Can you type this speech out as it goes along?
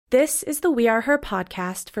This is the We Are Her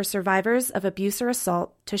podcast for survivors of abuse or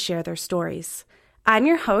assault to share their stories. I'm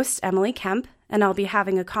your host, Emily Kemp, and I'll be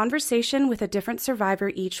having a conversation with a different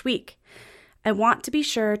survivor each week. I want to be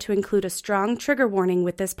sure to include a strong trigger warning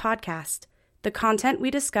with this podcast. The content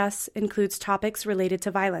we discuss includes topics related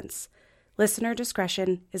to violence. Listener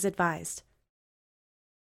discretion is advised.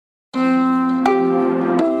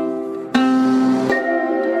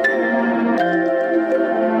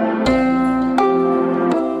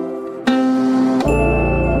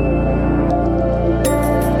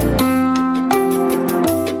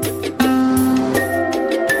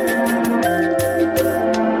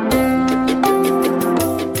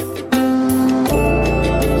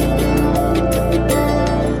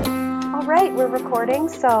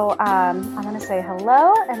 So I'm going to say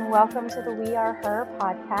hello and welcome to the We Are Her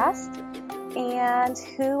podcast. And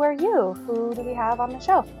who are you? Who do we have on the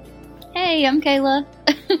show? Hey, I'm Kayla.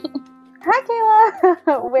 Hi,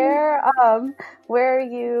 Kayla. Where are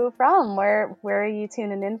you from? Where are you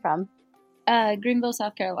tuning in from? Greenville,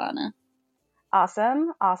 South Carolina.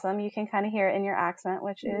 Awesome. You can kind of hear it in your accent,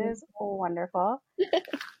 which is wonderful.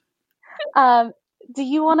 Do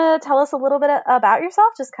you want to tell us a little bit about yourself,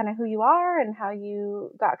 just kind of who you are and how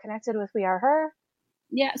you got connected with We Are Her?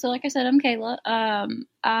 Yeah, so like I said, I'm Kayla.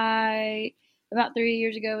 I, about 3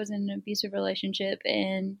 years ago, was in an abusive relationship,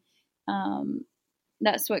 and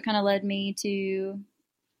that's what kind of led me to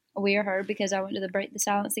We Are Her, because I went to the Break the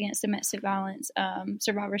Silence Against Domestic Violence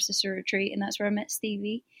Survivor Sister Retreat, and that's where I met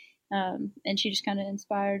Stevie. And she just kind of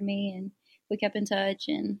inspired me, and we kept in touch,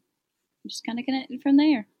 and just kind of connected from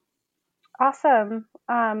there. Awesome.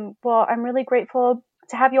 Well, I'm really grateful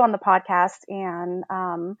to have you on the podcast, and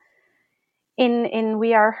in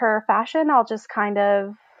We Are Her fashion, I'll just kind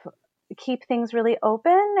of keep things really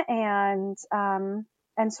open and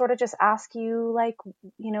sort of just ask you, like,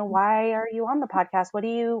 why are you on the podcast? What do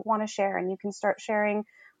you want to share? And you can start sharing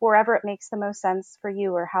wherever it makes the most sense for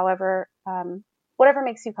you, or however, whatever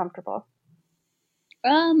makes you comfortable.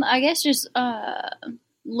 I guess just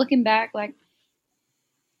looking back, like,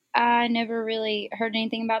 I never really heard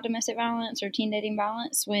anything about domestic violence or teen dating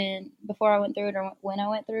violence before I went through it or when I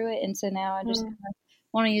went through it. And so now I just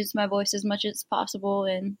want to use my voice as much as possible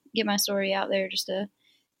and get my story out there just to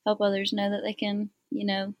help others know that they can,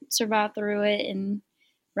 survive through it and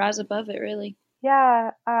rise above it, really.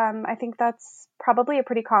 Yeah, I think that's probably a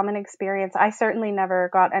pretty common experience. I certainly never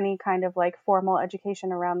got any kind of like formal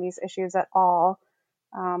education around these issues at all.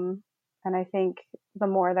 And I think the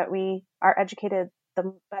more that we are educated, the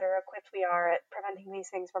better equipped we are at preventing these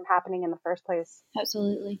things from happening in the first place.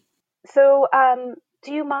 Absolutely. So,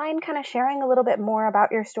 do you mind kind of sharing a little bit more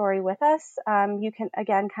about your story with us? You can,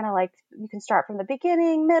 again, kind of like, you can start from the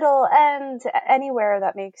beginning, middle, end, anywhere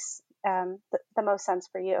that makes the most sense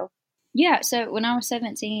for you. Yeah, so when I was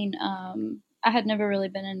 17, I had never really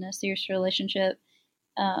been in a serious relationship.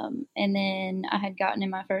 And then I had gotten in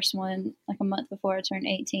my first one like a month before I turned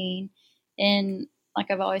 18. And like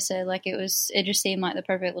I've always said, like it just seemed like the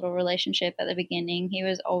perfect little relationship at the beginning. He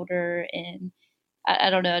was older, and I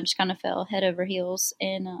don't know, I just kind of fell head over heels,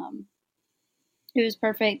 and it was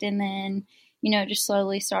perfect. And then, just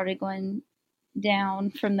slowly started going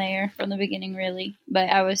down from there, from the beginning, really. But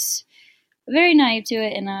I was very naive to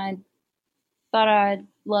it, and I thought I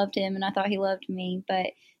loved him, and I thought he loved me.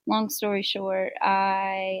 But long story short,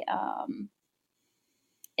 I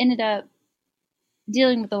ended up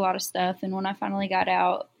dealing with a lot of stuff, and when I finally got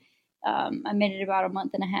out, I made it about a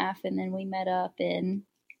month and a half, and then we met up, and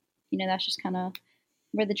that's just kind of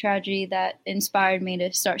where the tragedy that inspired me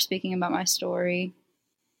to start speaking about my story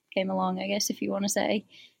came along, I guess, if you want to say.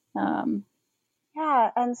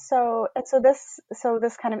 Yeah, and so this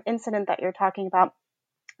kind of incident that you're talking about,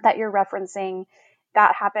 that you're referencing,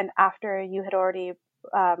 that happened after you had already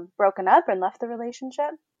broken up and left the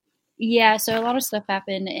relationship? Yeah, so a lot of stuff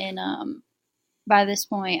happened, and by this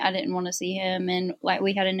point, I didn't want to see him, and like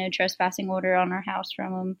we had a no trespassing order on our house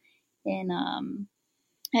from him, and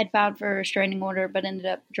had filed for a restraining order, but ended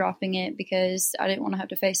up dropping it because I didn't want to have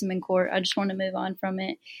to face him in court. I just wanted to move on from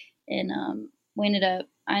it, and I ended up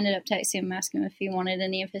texting him, asking him if he wanted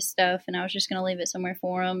any of his stuff, and I was just going to leave it somewhere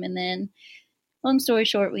for him. And then, long story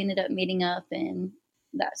short, we ended up meeting up, and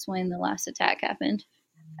that's when the last attack happened.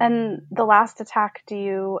 And the last attack, do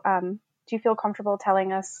you feel comfortable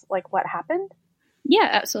telling us like what happened? Yeah,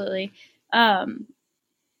 absolutely.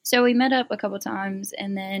 So we met up a couple times,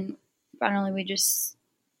 and then finally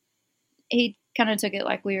he kind of took it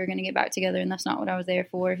like we were going to get back together, and that's not what I was there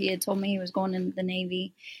for. He had told me he was going into the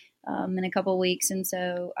Navy in a couple of weeks, and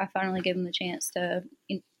so I finally gave him the chance to,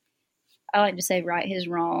 I like to say, right his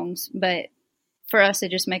wrongs, but for us to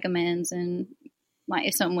just make amends and like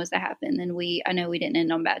if something was to happen, then I know we didn't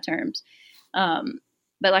end on bad terms.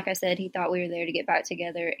 But like I said, he thought we were there to get back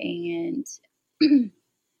together. And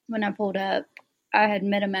when I pulled up, I had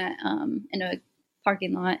met him at in a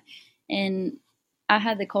parking lot, and I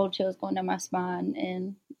had the cold chills going down my spine.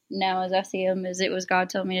 And now, as I see him, as it was God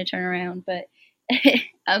told me to turn around, but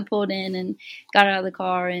I pulled in and got out of the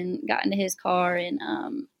car and got into his car,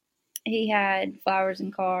 and he had flowers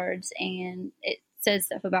and cards, and it said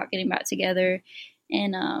stuff about getting back together.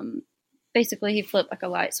 And basically, he flipped like a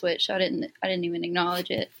light switch. So I didn't even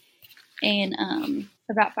acknowledge it. And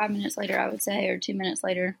about 5 minutes later, I would say, or 2 minutes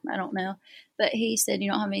later, I don't know. But he said,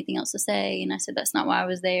 "You don't have anything else to say." And I said, "That's not why I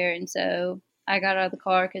was there." And so I got out of the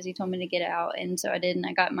car because he told me to get out. And so I did, and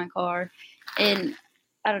I got in my car. And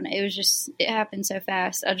I don't know, it happened so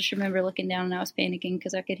fast. I just remember looking down and I was panicking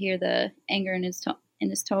because I could hear the anger in his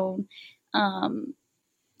tone.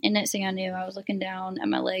 And next thing I knew, I was looking down at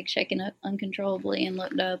my leg, shaking up uncontrollably, and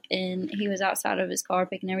looked up, and he was outside of his car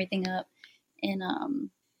picking everything up.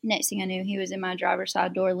 And next thing I knew, he was in my driver's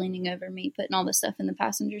side door, leaning over me, putting all the stuff in the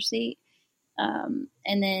passenger seat. And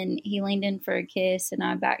then he leaned in for a kiss, and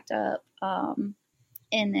I backed up. And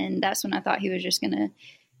then that's when I thought he was just going to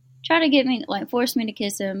try to get me, like force me to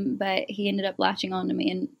kiss him, but he ended up latching onto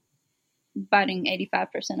me and biting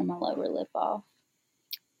 85% of my lower lip off.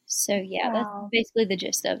 So yeah, Wow. That's basically the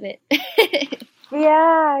gist of it.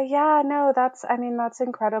 Yeah, no, that's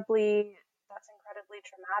incredibly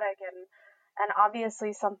traumatic, and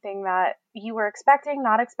obviously something that you were expecting,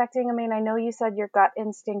 not expecting. I mean, I know you said your gut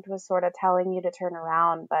instinct was sort of telling you to turn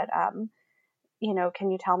around, but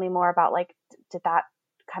can you tell me more about, like, did that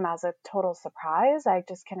come as a total surprise? I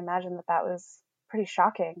just can imagine that was pretty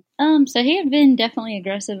shocking. So he had been definitely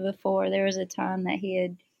aggressive before. There was a time that he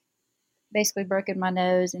had basically broken my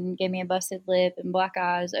nose and gave me a busted lip and black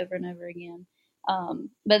eyes over and over again.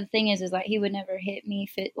 But the thing is like he would never hit me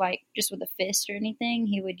like just with a fist or anything.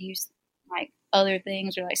 He would use like other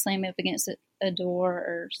things, or like slam me up against a door,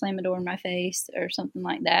 or slam a door in my face or something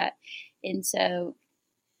like that. And so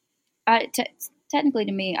technically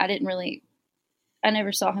to me, I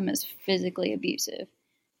never saw him as physically abusive.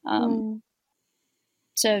 So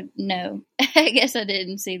no, I guess I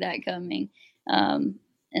didn't see that coming.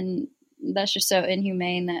 And that's just so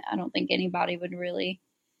inhumane that I don't think anybody would really,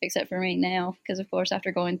 except for me now, because of course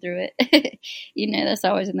after going through it, that's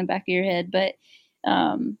always in the back of your head. But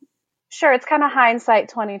sure, it's kind of hindsight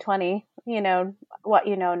 2020, what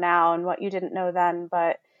you know now and what you didn't know then.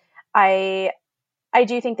 But I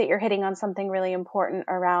do think that you're hitting on something really important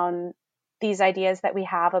around these ideas that we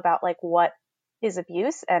have about, like, what is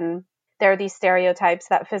abuse. And there are these stereotypes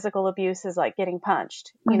that physical abuse is like getting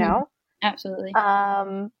punched, Absolutely.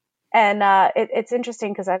 And it's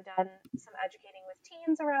interesting because I've done some educating with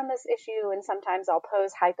teens around this issue, and sometimes I'll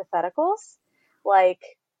pose hypotheticals like,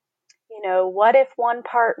 what if one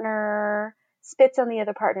partner spits on the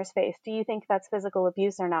other partner's face? Do you think that's physical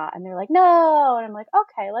abuse or not? And they're like, no. And I'm like,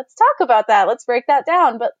 okay, let's talk about that. Let's break that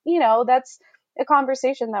down. But, that's a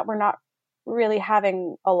conversation that we're not really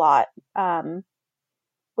having a lot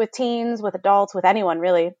with teens, with adults, with anyone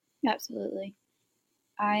really. Absolutely.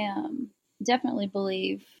 I definitely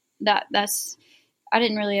believe that I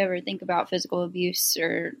didn't really ever think about physical abuse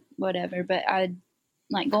or whatever, but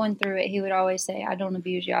like going through it, he would always say, I don't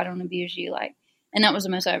abuse you. Like, and that was the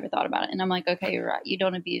most I ever thought about it. And I'm like, okay, you're right. You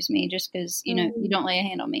don't abuse me just because, you don't lay a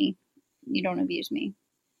hand on me. You don't abuse me,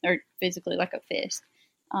 or physically like a fist.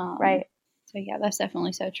 Right. So yeah, that's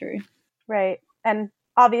definitely so true. Right. And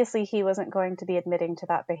obviously he wasn't going to be admitting to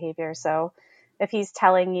that behavior. So if he's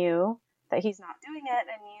telling you that he's not doing it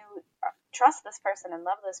and you trust this person and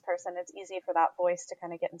love this person, it's easy for that voice to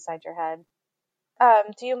kind of get inside your head.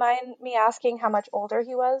 Do you mind me asking how much older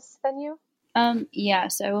he was than you? Yeah.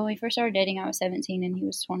 So when we first started dating, I was 17 and he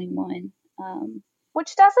was 21.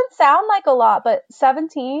 Which doesn't sound like a lot, but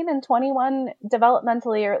 17 and 21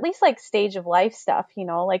 developmentally, or at least like stage of life stuff,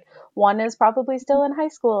 like one is probably still in high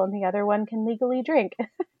school and the other one can legally drink.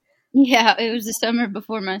 Yeah, it was the summer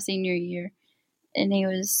before my senior year, and he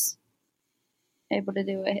was able to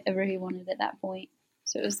do whatever he wanted at that point.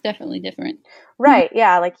 So it was definitely different. Right.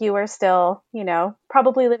 Yeah. Like you were still,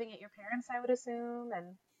 probably living at your parents', I would assume.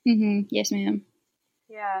 And yes, ma'am.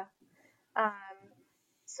 Yeah.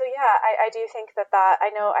 So yeah, I do think that I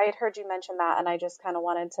know I had heard you mention that, and I just kind of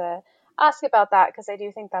wanted to ask about that because I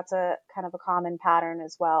do think that's a kind of a common pattern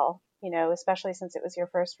as well, especially since it was your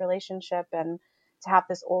first relationship, and to have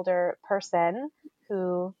this older person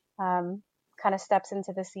who kind of steps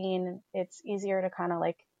into the scene, it's easier to kind of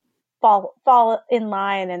like fall in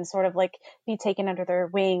line and sort of like be taken under their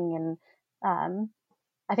wing. And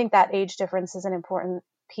I think that age difference is an important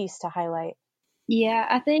piece to highlight. Yeah,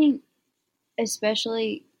 I think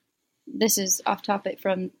especially this is off topic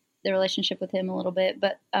from the relationship with him a little bit,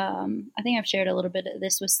 but I think I've shared a little bit of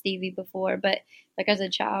this with Stevie before. But like as a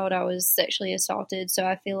child, I was sexually assaulted, so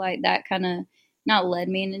I feel like that kind of not led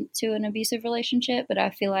me into an abusive relationship, but I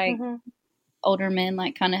feel like Mm-hmm. older men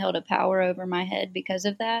like kind of held a power over my head because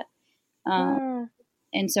of that, Mm.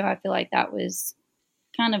 and so I feel like that was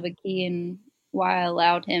kind of a key in why I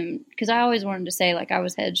allowed him, because I always wanted to say like I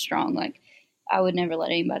was headstrong, like I would never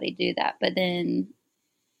let anybody do that, but then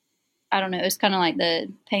I don't know. It's kind of like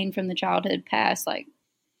the pain from the childhood past. Like,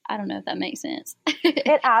 I don't know if that makes sense. No, But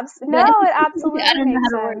it I absolutely don't know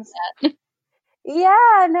makes how to word sense. that.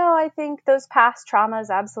 Yeah, no, I think those past traumas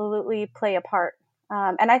absolutely play a part.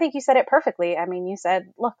 And I think you said it perfectly. I mean, you said,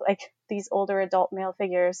 look, like these older adult male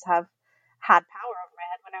figures have had power over my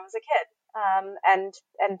head when I was a kid.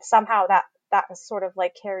 And somehow that was sort of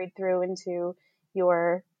like carried through into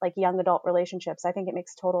your like young adult relationships. I think it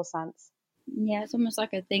makes total sense. Yeah, it's almost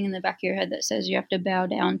like a thing in the back of your head that says you have to bow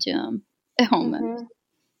down to him, Hmm. almost.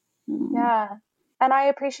 Um, Yeah. And I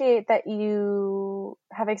appreciate that you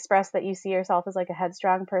have expressed that you see yourself as like a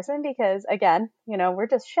headstrong person because again, we're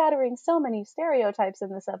just shattering so many stereotypes in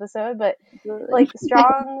this episode, but absolutely. like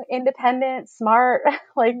strong, independent, smart,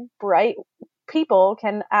 like bright people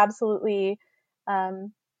can absolutely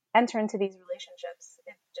um, enter into these relationships.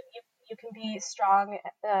 You can be strong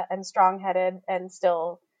and strong-headed and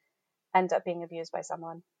still end up being abused by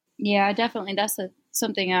someone. Yeah, definitely. That's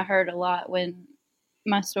something I heard a lot when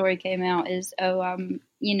my story came out is, oh,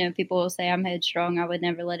 people will say I'm headstrong. I would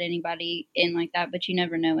never let anybody in like that, but you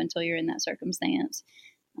never know until you're in that circumstance.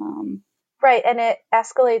 Um, Right, and it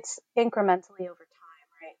escalates incrementally over time,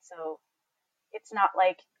 right? So it's not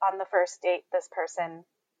like on the first date this person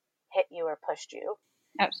hit you or pushed you.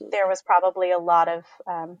 There absolutely. was probably a lot of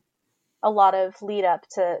lead up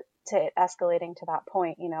to it escalating to that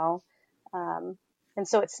point. Um, and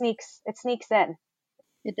so it sneaks in.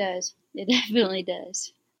 It does. It definitely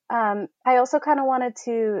does. I also kind of wanted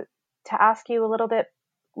to ask you a little bit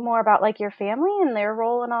more about like your family and their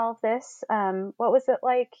role in all of this. What was it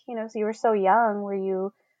like? So you were so young. Were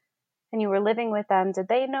you and you were living with them? Did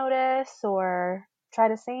they notice or try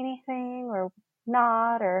to say anything or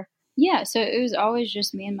not? Or Yeah, so it was always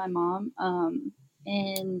just me and my mom.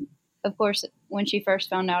 And of course, when she first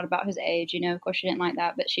found out about his age, of course she didn't like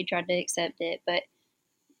that, but she tried to accept it. But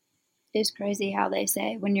it's crazy how they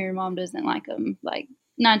say when your mom doesn't like them, like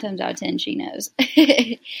 9 times out of 10, she knows.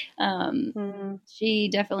 um, mm, she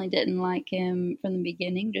definitely didn't like him from the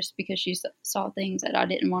beginning just because she saw things that I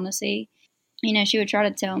didn't want to see. She would try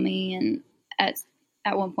to tell me, and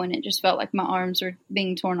at one point it just felt like my arms were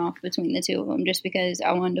being torn off between the two of them just because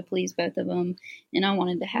I wanted to please both of them and I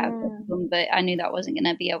wanted to have both of mm, them, but I knew that wasn't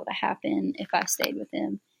going to be able to happen if I stayed with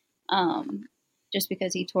him, just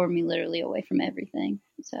because he tore me literally away from everything.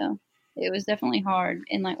 So it was definitely hard.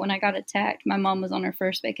 And like when I got attacked, my mom was on her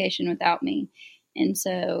first vacation without me, and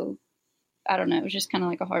so I don't know, it was just kind of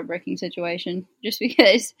like a heartbreaking situation just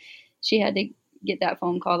because she had to get that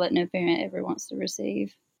phone call that no parent ever wants to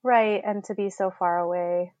receive. right, and to be so far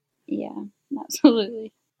away. Yeah,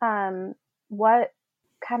 absolutely. Um, what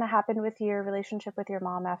kind of happened with your relationship with your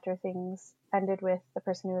mom after things ended with the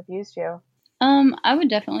person who abused you? I would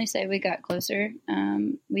definitely say we got closer.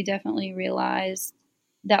 We definitely realized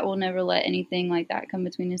that we'll never let anything like that come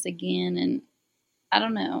between us again. And I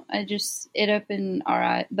don't know, it opened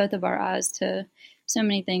both of our eyes to so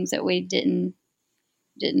many things that we didn't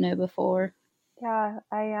know before. Yeah,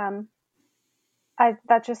 I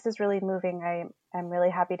that just is really moving. I'm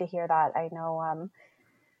really happy to hear that. I know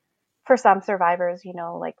for some survivors,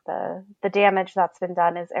 like the damage that's been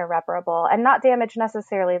done is irreparable, and not damage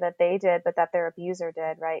necessarily that they did, but that their abuser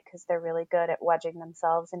did, right? Because they're really good at wedging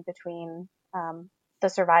themselves in between the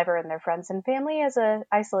survivor and their friends and family as a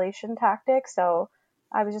isolation tactic. So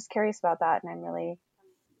I was just curious about that, and I'm really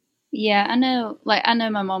Yeah, I know. Like, I know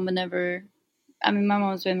my mom would never. I mean, my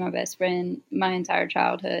mom's been my best friend my entire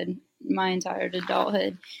childhood, my entire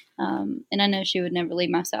adulthood, and I know she would never leave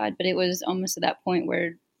my side. But it was almost at that point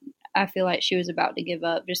where I feel like she was about to give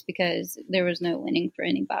up, just because there was no winning for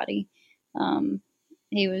anybody. Um,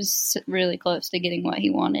 he was really close to getting what he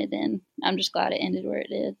wanted, and I'm just glad it ended where it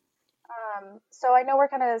did. So I know we're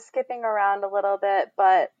kind of skipping around a little bit,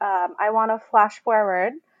 but I want to flash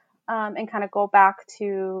forward and kind of go back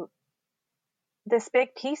to this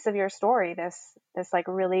big piece of your story, this like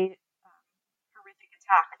really horrific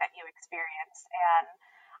attack that you experienced, and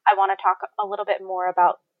I want to talk a little bit more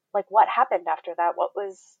about like what happened after that. What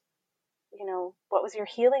was your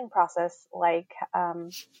healing process like?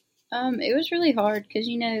 It was really hard because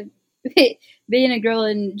being a girl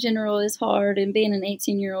in general is hard, and being an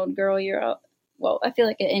 18-year-old girl, well, I feel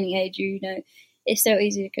like at any age, it's so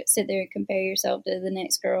easy to sit there and compare yourself to the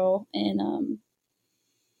next girl. And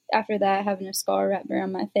after that, having a scar wrapped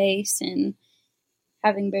around my face and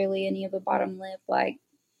having barely any of a bottom lip, like,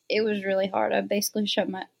 it was really hard. I basically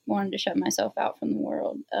wanted to shut myself out from the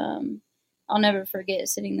world. I'll never forget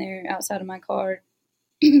sitting there outside of my car,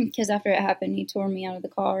 because after it happened, he tore me out of the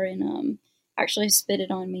car and actually spit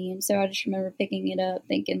it on me. And so I just remember picking it up,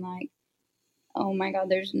 thinking like, "Oh my God,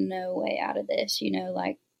 there's no way out of this."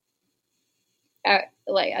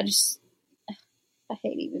 I just, I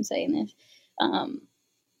hate even saying this.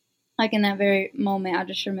 Like in that very moment, I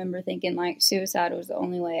just remember thinking like suicide was the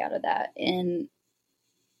only way out of that. And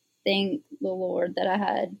thank the Lord that I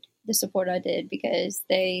had the support I did, because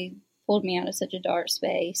they pulled me out of such a dark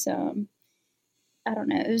space. I don't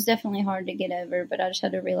know. It was definitely hard to get over, but I just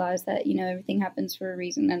had to realize that, everything happens for a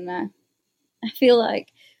reason. And I feel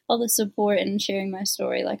like all the support and sharing my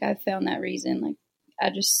story, like, I've found that reason. Like, I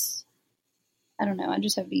don't know. I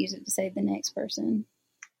just have to use it to save the next person.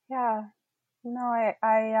 Yeah. No,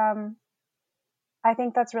 I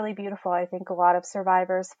think that's really beautiful. I think a lot of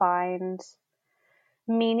survivors find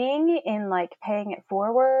meaning in like paying it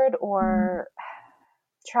forward or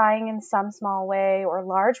trying in some small way or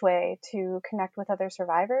large way to connect with other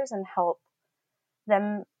survivors and help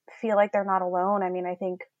them feel like they're not alone. I mean, I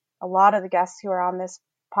think a lot of the guests who are on this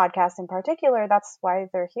podcast in particular, that's why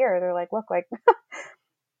they're here. They're like, look, like,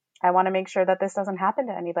 I want to make sure that this doesn't happen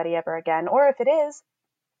to anybody ever again. Or if it is,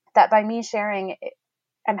 that by me sharing,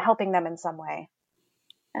 I'm helping them in some way.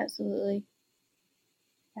 Absolutely.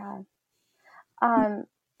 Yeah.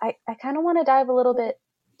 I kind of want to dive a little bit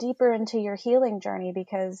deeper into your healing journey,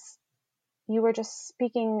 because you were just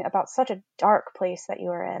speaking about such a dark place that you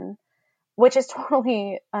were in, which is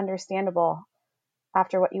totally understandable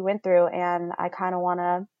after what you went through. And I kind of want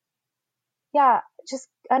to, just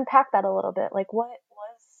unpack that a little bit. Like, what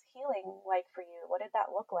was healing like for you? What did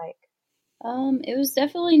that look like? It was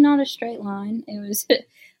definitely not a straight line. It was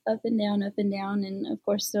up and down, and of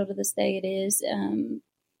course, still to this day it is.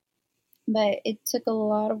 But it took a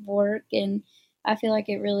lot of work, and I feel like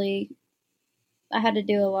I had to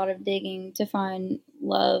do a lot of digging to find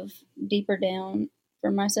love deeper down for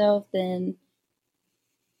myself than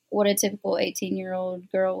what a typical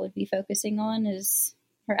 18-year-old girl would be focusing on is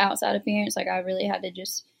her outside appearance. Like, I really had to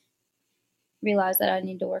just realize that I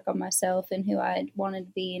need to work on myself and who I wanted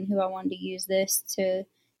to be and who I wanted to use this to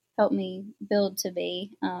help me build to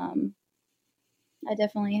be. I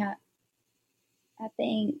definitely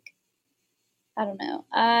I don't know.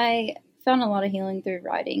 I found a lot of healing through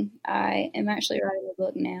writing. I am actually writing a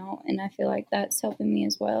book now, and I feel like that's helping me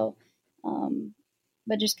as well.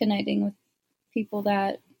 But just connecting with people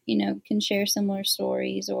that, can share similar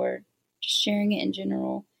stories, or just sharing it in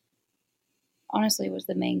general, honestly, was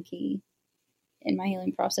the main key in my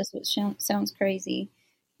healing process, which sounds crazy.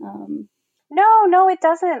 No, it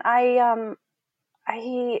doesn't. I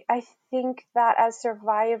think that as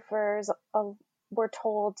survivors, we're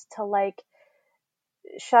told to like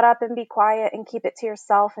shut up and be quiet and keep it to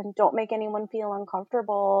yourself and don't make anyone feel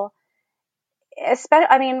uncomfortable.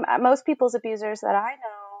 I mean, most people's abusers that I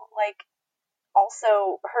know, like,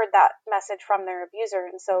 also heard that message from their abuser.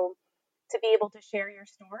 And so to be able to share your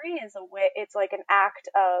story is a way, it's like an act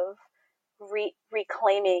of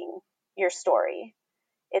reclaiming your story.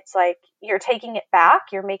 It's like you're taking it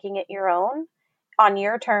back, you're making it your own on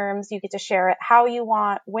your terms. You get to share it how you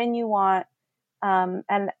want, when you want.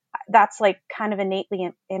 And that's like kind of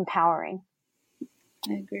innately empowering.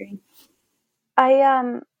 I agree.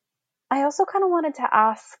 I also kind of wanted to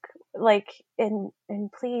ask, like, and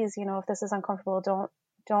please, if this is uncomfortable,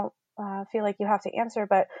 don't feel like you have to answer,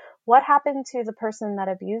 but what happened to the person that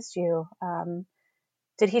abused you?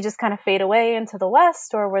 Did he just kind of fade away into the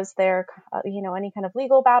West, or was there, any kind of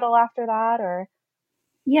legal battle after that, or?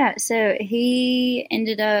 Yeah, so he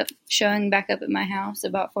ended up showing back up at my house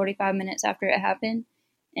about 45 minutes after it happened,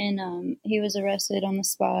 and he was arrested on the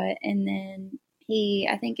spot, and then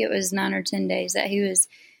I think it was 9 or 10 days that he was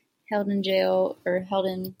held in jail, or held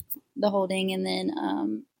in the holding, and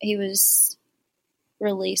then he was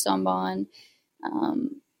released on bond.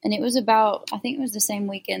 And it was I think it was the same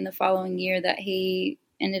weekend the following year that he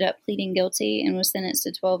ended up pleading guilty and was sentenced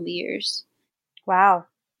to 12 years. Wow.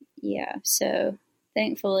 Yeah, so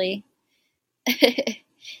thankfully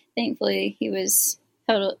he was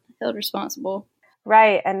held responsible.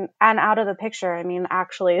 Right, and out of the picture. I mean,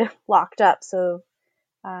 actually locked up. So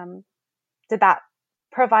did that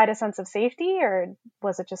provide a sense of safety, or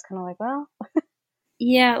was it just kind of like, well?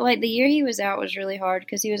 Yeah, like the year he was out was really hard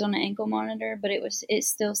because he was on an ankle monitor, but it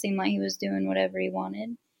still seemed like he was doing whatever he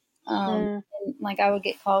wanted. And, like I would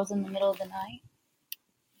get calls in the middle of the night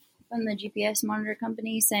from the GPS monitor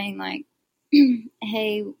company saying like,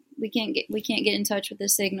 "Hey, we can't get in touch with the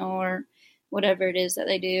signal or whatever it is that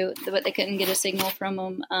they do, but they couldn't get a signal from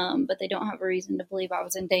them. But they don't have a reason to believe I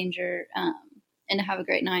was in danger. And to have a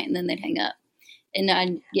great night." And then they'd hang up, and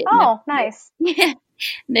I'd get nice. Yeah,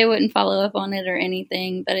 they wouldn't follow up on it or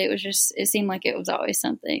anything, but it seemed like it was always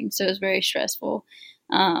something. So it was very stressful.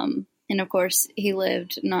 And of course, he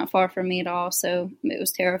lived not far from me at all, so it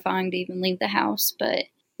was terrifying to even leave the house. But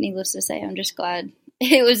needless to say, I'm just glad.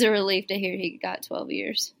 It was a relief to hear he got 12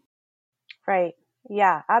 years. Right.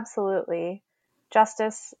 Yeah, absolutely.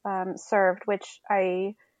 Justice served, which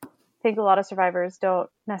I think a lot of survivors don't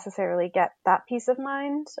necessarily get that peace of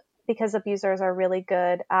mind because abusers are really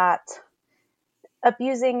good at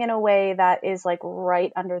abusing in a way that is like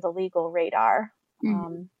right under the legal radar.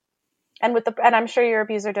 Mm-hmm. And I'm sure your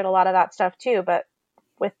abuser did a lot of that stuff too, but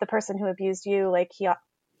with the person who abused you, like he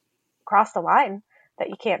crossed a line that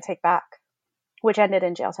you can't take back, which ended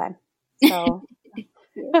in jail time. So,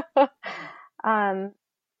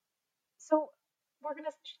 so we're going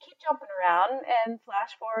to keep jumping around and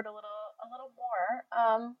flash forward a little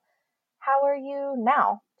more. How are you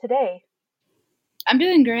now, today? I'm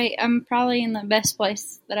doing great. I'm probably in the best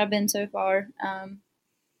place that I've been so far.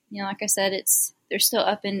 Like I said, there's still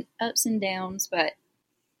ups and downs, but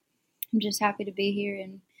I'm just happy to be here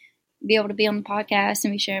and be able to be on the podcast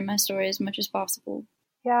and be sharing my story as much as possible.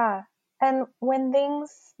 Yeah. And when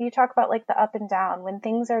you talk about like the up and down, when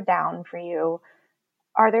things are down for you,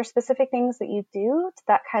 are there specific things that you do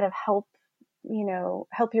that kind of help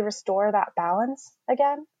you restore that balance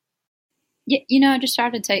again? Yeah, I just try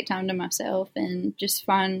to take time to myself and just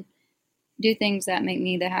do things that make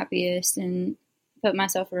me the happiest and put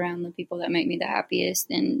myself around the people that make me the happiest.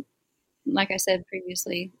 And like I said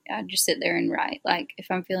previously, I just sit there and write. Like if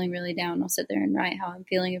I'm feeling really down, I'll sit there and write how I'm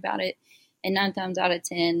feeling about it. And 9 times out of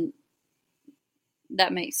 10,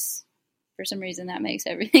 for some reason, that makes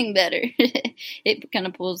everything better. It kind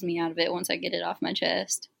of pulls me out of it once I get it off my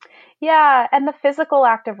chest. Yeah, and the physical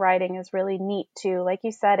act of writing is really neat too. Like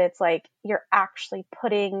you said, it's like you're actually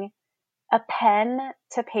putting a pen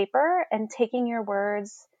to paper and taking your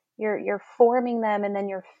words, you're forming them, and then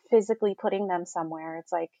you're physically putting them somewhere.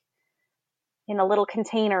 It's like in a little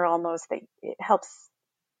container almost that it helps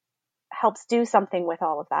do something with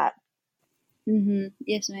all of that. Mm-hmm.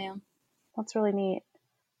 Yes, ma'am. That's really neat.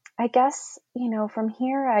 I guess, from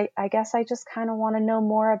here, I guess I just kind of want to know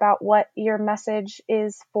more about what your message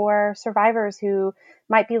is for survivors who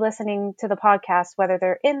might be listening to the podcast, whether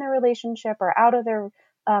they're in their relationship or out of their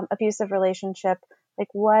abusive relationship. Like,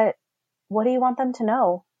 what do you want them to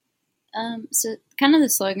know? So kind of the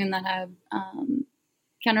slogan that I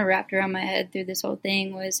kind of wrapped around my head through this whole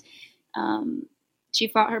thing was, she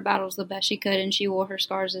fought her battles the best she could, and she wore her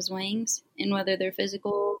scars as wings. And whether they're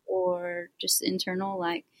physical or just internal,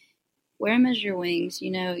 like, wear them as your wings,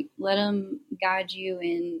 let them guide you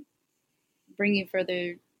and bring you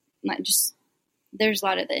further. Like, just, there's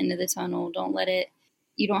light at the end of the tunnel.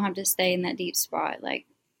 You don't have to stay in that deep spot. Like,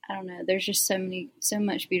 I don't know. There's just so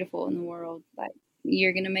much beautiful in the world. Like,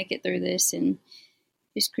 you're going to make it through this, and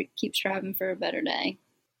just keep striving for a better day.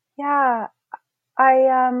 Yeah.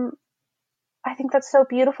 I think that's so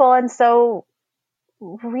beautiful and so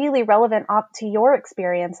really relevant up to your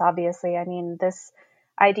experience, obviously. I mean, this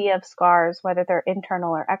idea of scars, whether they're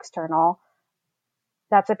internal or external,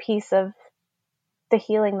 that's a piece of the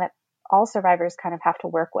healing that all survivors kind of have to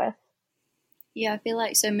work with. Yeah, I feel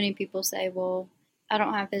like so many people say, well, I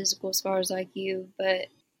don't have physical scars like you, but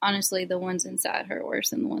honestly, the ones inside hurt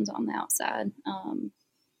worse than the ones on the outside.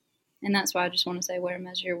 And that's why I just want to say wear them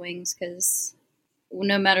as your wings, because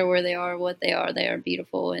no matter where they are, what they are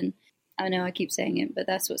beautiful. And I know I keep saying it, but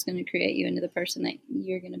that's what's going to create you into the person that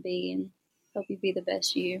you're going to be and help you be the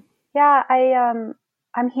best you. Yeah,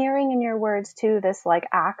 I'm hearing in your words too this like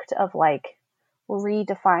act of like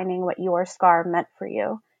redefining what your scar meant for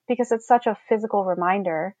you, because it's such a physical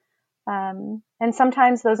reminder. And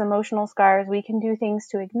sometimes those emotional scars, we can do things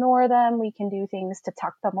to ignore them, we can do things to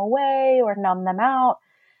tuck them away or numb them out.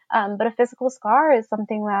 But a physical scar is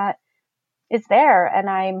something that is there, and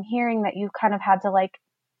I'm hearing that you kind of had to like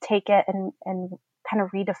take it and kind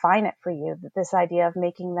of redefine it for you, this idea of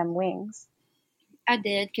making them wings. I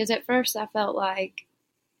did, because at first I felt like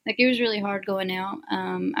it was really hard going out.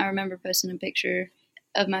 I remember posting a picture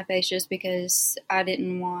of my face just because I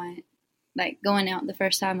didn't want, like, going out the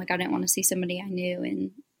first time, like, I didn't want to see somebody I knew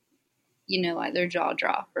and, like, their jaw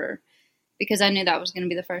drop or because I knew that was going to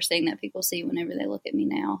be the first thing that people see whenever they look at me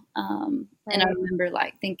now. And I remember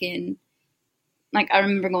like thinking, like, I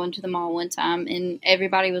remember going to the mall one time and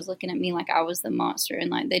everybody was looking at me like I was the monster, and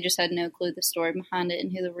like they just had no clue the story behind it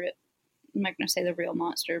and who the real, I'm not going to say the real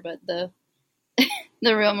monster, but the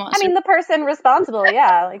real monster. I mean, the person responsible.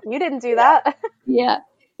 Yeah. Like, you didn't do that. Yeah.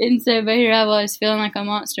 And so, but here I was feeling like a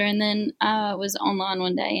monster. And then I was online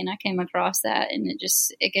one day and I came across that, and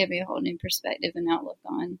it gave me a whole new perspective and outlook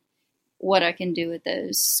on what I can do with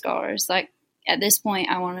those scars. Like, at this point,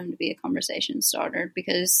 I want them to be a conversation starter,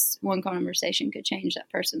 because one conversation could change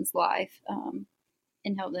that person's life, and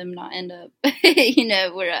help them not end up,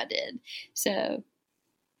 where I did. So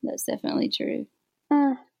that's definitely true.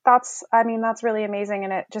 That's really amazing.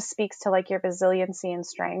 And it just speaks to like your resiliency and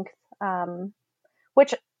strength,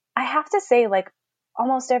 which I have to say, like,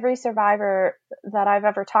 almost every survivor that I've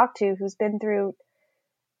ever talked to who's been through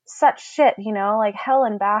such shit, like hell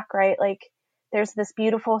and back, right? Like, there's this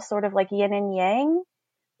beautiful sort of like yin and yang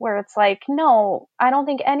where it's like, no, I don't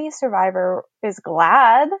think any survivor is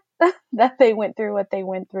glad that they went through what they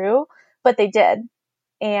went through, but they did,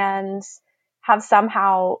 and have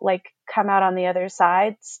somehow like come out on the other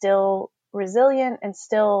side still resilient and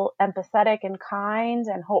still empathetic and kind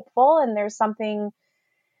and hopeful. And there's something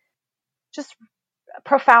just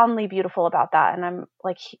profoundly beautiful about that. And I'm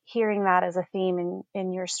like hearing that as a theme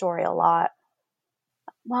in your story a lot.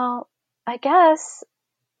 Well, I guess,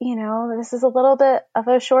 this is a little bit of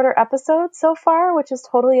a shorter episode so far, which is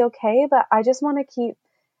totally okay. But I just want to keep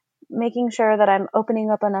making sure that I'm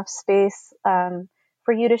opening up enough space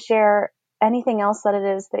for you to share anything else that it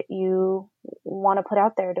is that you want to put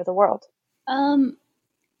out there to the world. One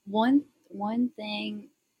thing,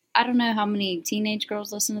 I don't know how many teenage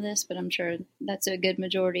girls listen to this, but I'm sure that's a good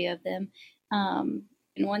majority of them. And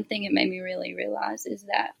one thing it made me really realize is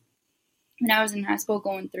that when I was in high school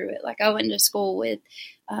going through it, like, I went to school with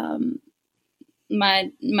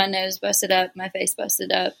my nose busted up, my face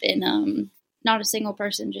busted up, and not a single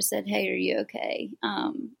person just said, "Hey, are you okay?"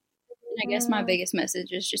 And I guess my biggest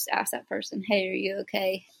message is just ask that person, "Hey, are you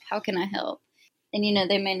okay? How can I help?" And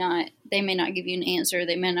they may not give you an answer,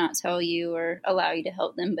 they may not tell you or allow you to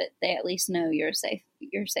help them, but they at least know you're a safe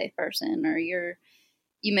person, or you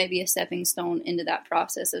may be a stepping stone into that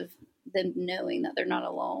process of them knowing that they're not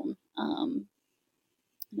alone.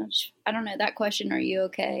 I don't know, that question, "Are you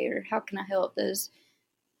okay?" or "How can I help?"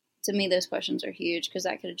 To me, those questions are huge, because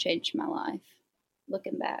that could have changed my life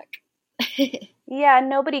looking back. Yeah,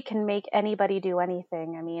 nobody can make anybody do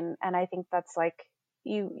anything. I mean, and I think that's like,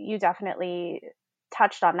 you definitely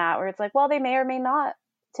touched on that, where it's like, well, they may or may not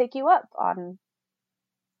take you up on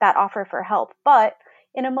that offer for help. But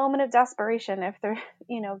in a moment of desperation, if they're,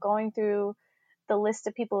 going through the list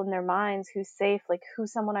of people in their minds who's safe, like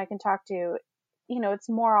who's someone I can talk to, it's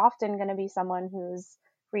more often going to be someone who's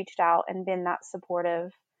reached out and been that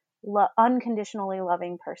supportive, unconditionally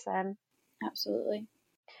loving person. Absolutely.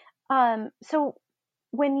 So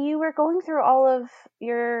when you were going through all of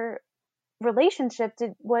your relationship,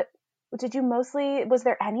 was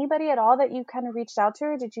there anybody at all that you kind of reached out to,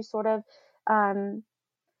 or did you sort of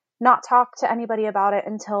not talk to anybody about it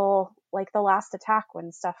until like the last attack,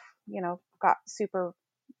 when stuff, got super,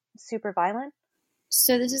 super violent?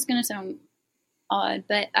 So this is going to sound odd,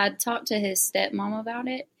 but I talked to his stepmom about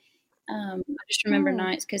it. I just remember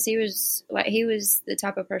nights, because he was the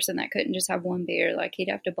type of person that couldn't just have one beer. Like, he'd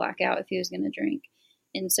have to black out if he was going to drink.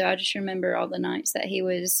 And so I just remember all the nights that he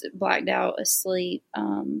was blacked out, asleep.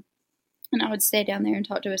 And I would stay down there and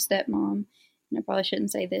talk to his stepmom. And I probably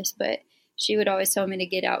shouldn't say this, but she would always tell me to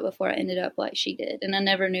get out before I ended up like she did. And I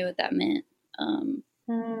never knew what that meant.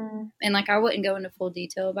 And like, I wouldn't go into full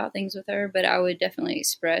detail about things with her, but I would definitely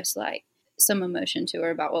express like some emotion to her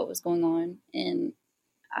about what was going on. And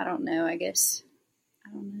I don't know, I don't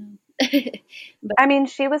know. But, I mean,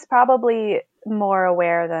 she was probably more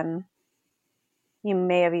aware than you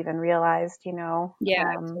may have even realized,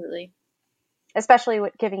 Yeah, absolutely. Especially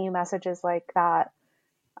with giving you messages like that.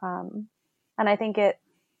 And I think it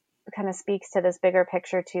kind of speaks to this bigger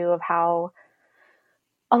picture too, of how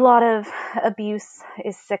a lot of abuse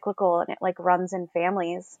is cyclical and it like runs in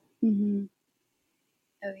families. Mm-hmm.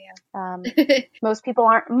 Oh yeah. Most people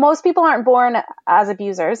aren't born as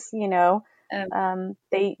abusers, they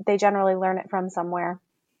generally learn it from somewhere.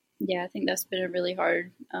 Yeah, I think that's been a really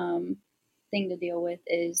hard thing to deal with,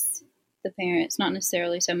 is the parents, not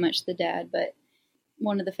necessarily so much the dad, but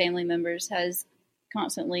one of the family members has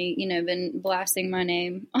constantly, been blasting my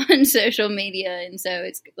name on social media. And so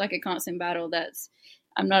it's like a constant battle that's,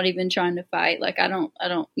 I'm not even trying to fight. Like, I don't,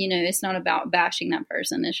 it's not about bashing that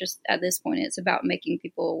person. It's just, at this point, it's about making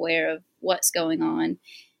people aware of what's going on.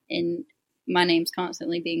 And my name's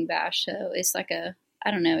constantly being bashed. So it's like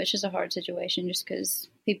I don't know, it's just a hard situation just because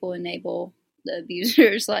people enable the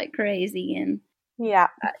abusers like crazy, and yeah,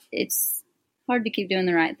 it's hard to keep doing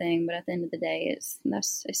the right thing, but at the end of the day,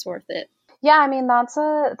 it's worth it. Yeah, I mean, that's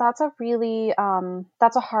a really,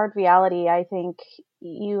 that's a hard reality. I think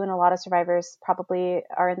you and a lot of survivors probably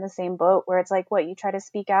are in the same boat where it's like, what, you try to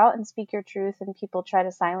speak out and speak your truth and people try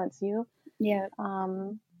to silence you. Yeah.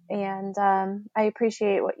 And I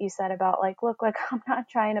appreciate what you said about like, look, like I'm not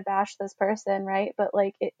trying to bash this person, right? But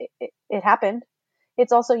like it happened.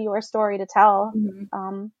 It's also your story to tell.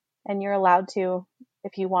 Mm-hmm. And you're allowed to,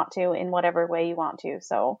 if you want to, in whatever way you want to.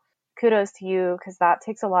 So kudos to you, because that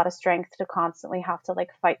takes a lot of strength to constantly have to like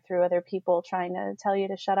fight through other people trying to tell you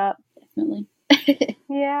to shut up. Definitely.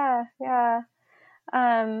 Yeah.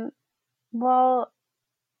 Well,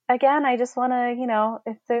 again, I just want to,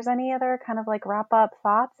 if there's any other kind of like wrap up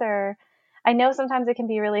thoughts, or I know sometimes it can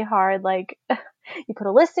be really hard. Like you put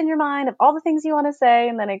a list in your mind of all the things you want to say,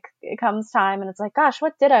 and then it comes time and it's like, gosh,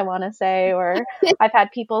 what did I want to say? Or I've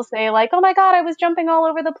had people say like, oh my God, I was jumping all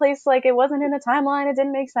over the place. Like it wasn't in a timeline. It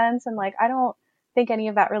didn't make sense. And like, I don't think any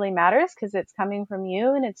of that really matters because it's coming from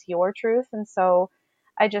you and it's your truth. And so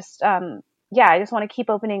I just, I just want to keep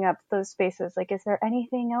opening up those spaces. Like, is there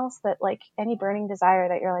anything else that like any burning desire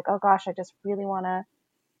that you're like, oh gosh, I just really want to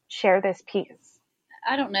share this piece?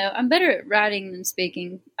 I don't know. I'm better at writing than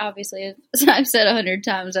speaking. Obviously, as I've said 100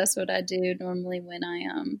 times, that's what I do normally when I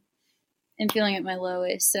am feeling at my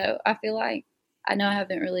lowest. So I feel like I know I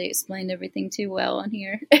haven't really explained everything too well on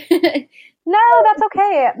here. No, that's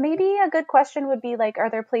okay. Maybe a good question would be like, are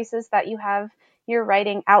there places that you have your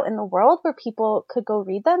writing out in the world where people could go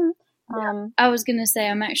read them? Yeah. I was going to say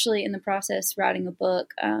I'm actually in the process writing a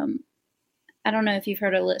book. I don't know if you've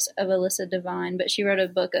heard of Alyssa Devine, but she wrote a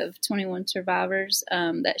book of 21 survivors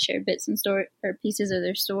that shared bits and pieces of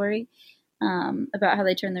their story about how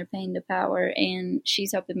they turned their pain to power. And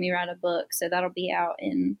she's helping me write a book. So that'll be out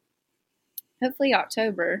in hopefully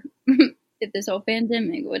October if this whole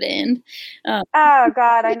pandemic would end. Oh,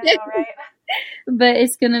 God, I know, right? But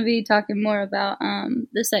it's going to be talking more about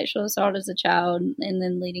the sexual assault as a child and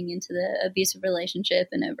then leading into the abusive relationship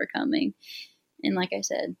and overcoming. And like I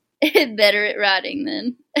said, better at writing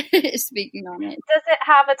than speaking on it. Does it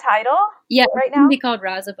have a title? Yeah, right it's now? Going to be called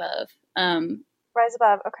Rise Above. Rise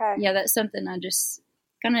Above, okay. Yeah, that's something I just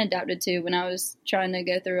kind of adapted to when I was trying to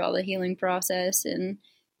go through all the healing process, and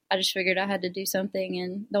I just figured I had to do something,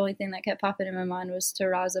 and the only thing that kept popping in my mind was to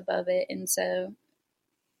rise above it. And so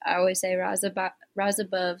I always say rise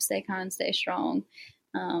above, stay kind, stay strong.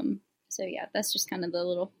 So yeah, that's just kind of the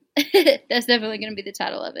little that's definitely going to be the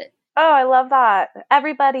title of it. Oh, I love that.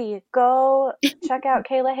 Everybody go check out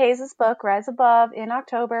Kayla Hayes' book, Rise Above, in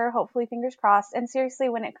October. Hopefully, fingers crossed. And seriously,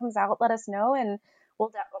 when it comes out, let us know. And we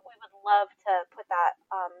would love to put that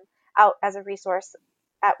out as a resource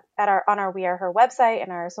on our We Are Her website and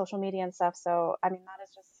our social media and stuff. So, I mean, that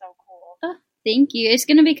is just so cool. Oh, thank you. It's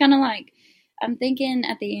going to be kind of like, I'm thinking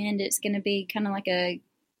at the end, it's going to be kind of like a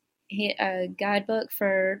guidebook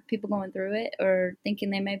for people going through it or thinking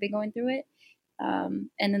they may be going through it. And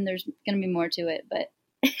then there's going to be more to it, but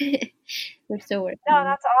we're still working. No,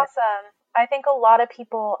 that's awesome. I think a lot of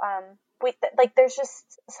people, there's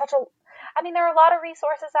just there are a lot of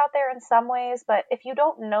resources out there in some ways, but if you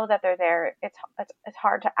don't know that they're there, it's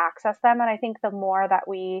hard to access them. And I think the more that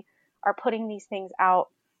we are putting these things out,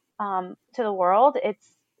 to the world, it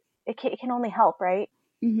can only help, right?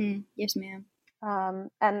 Mm-hmm. Yes, ma'am.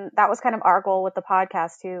 And that was kind of our goal with the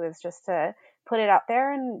podcast too, is just to put it out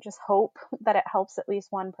there and just hope that it helps at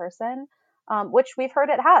least one person, which we've heard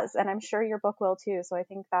it has, and I'm sure your book will too. So I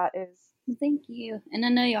think that is. Thank you. And I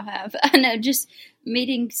know y'all have. I know just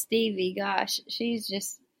meeting Stevie, gosh, she's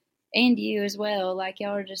just, and you as well. Like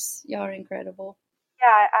y'all are incredible.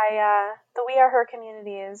 Yeah, the We Are Her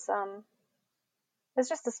community is,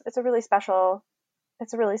 it's a really special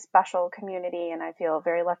community, and I feel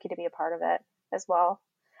very lucky to be a part of it as well.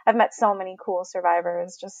 I've met so many cool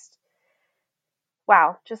survivors, just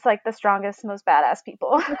like the strongest, most badass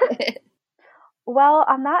people. Well,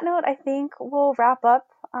 on that note, I think we'll wrap up.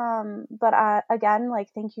 But again, like,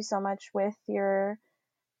 thank you so much for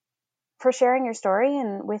sharing your story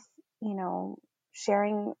and with,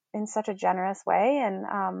 sharing in such a generous way. And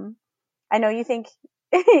I know you think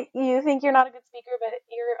you're not a good speaker, but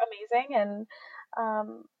you're amazing. And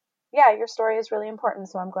your story is really important.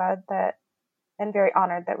 So I'm glad and very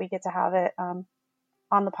honored that we get to have it on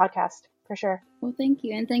the podcast, for sure. Well, thank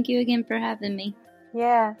you. And thank you again for having me.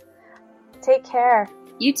 Yeah. Take care.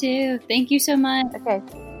 You too. Thank you so much. Okay.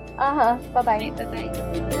 Bye-bye. Bye-bye.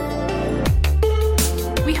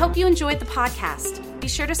 We hope you enjoyed the podcast. Be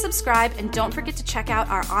sure to subscribe and don't forget to check out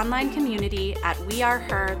our online community at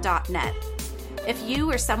weareher.net. If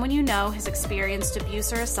you or someone you know has experienced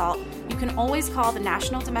abuse or assault, you can always call the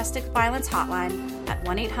National Domestic Violence Hotline at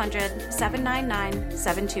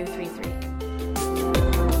 1-800-799-7233.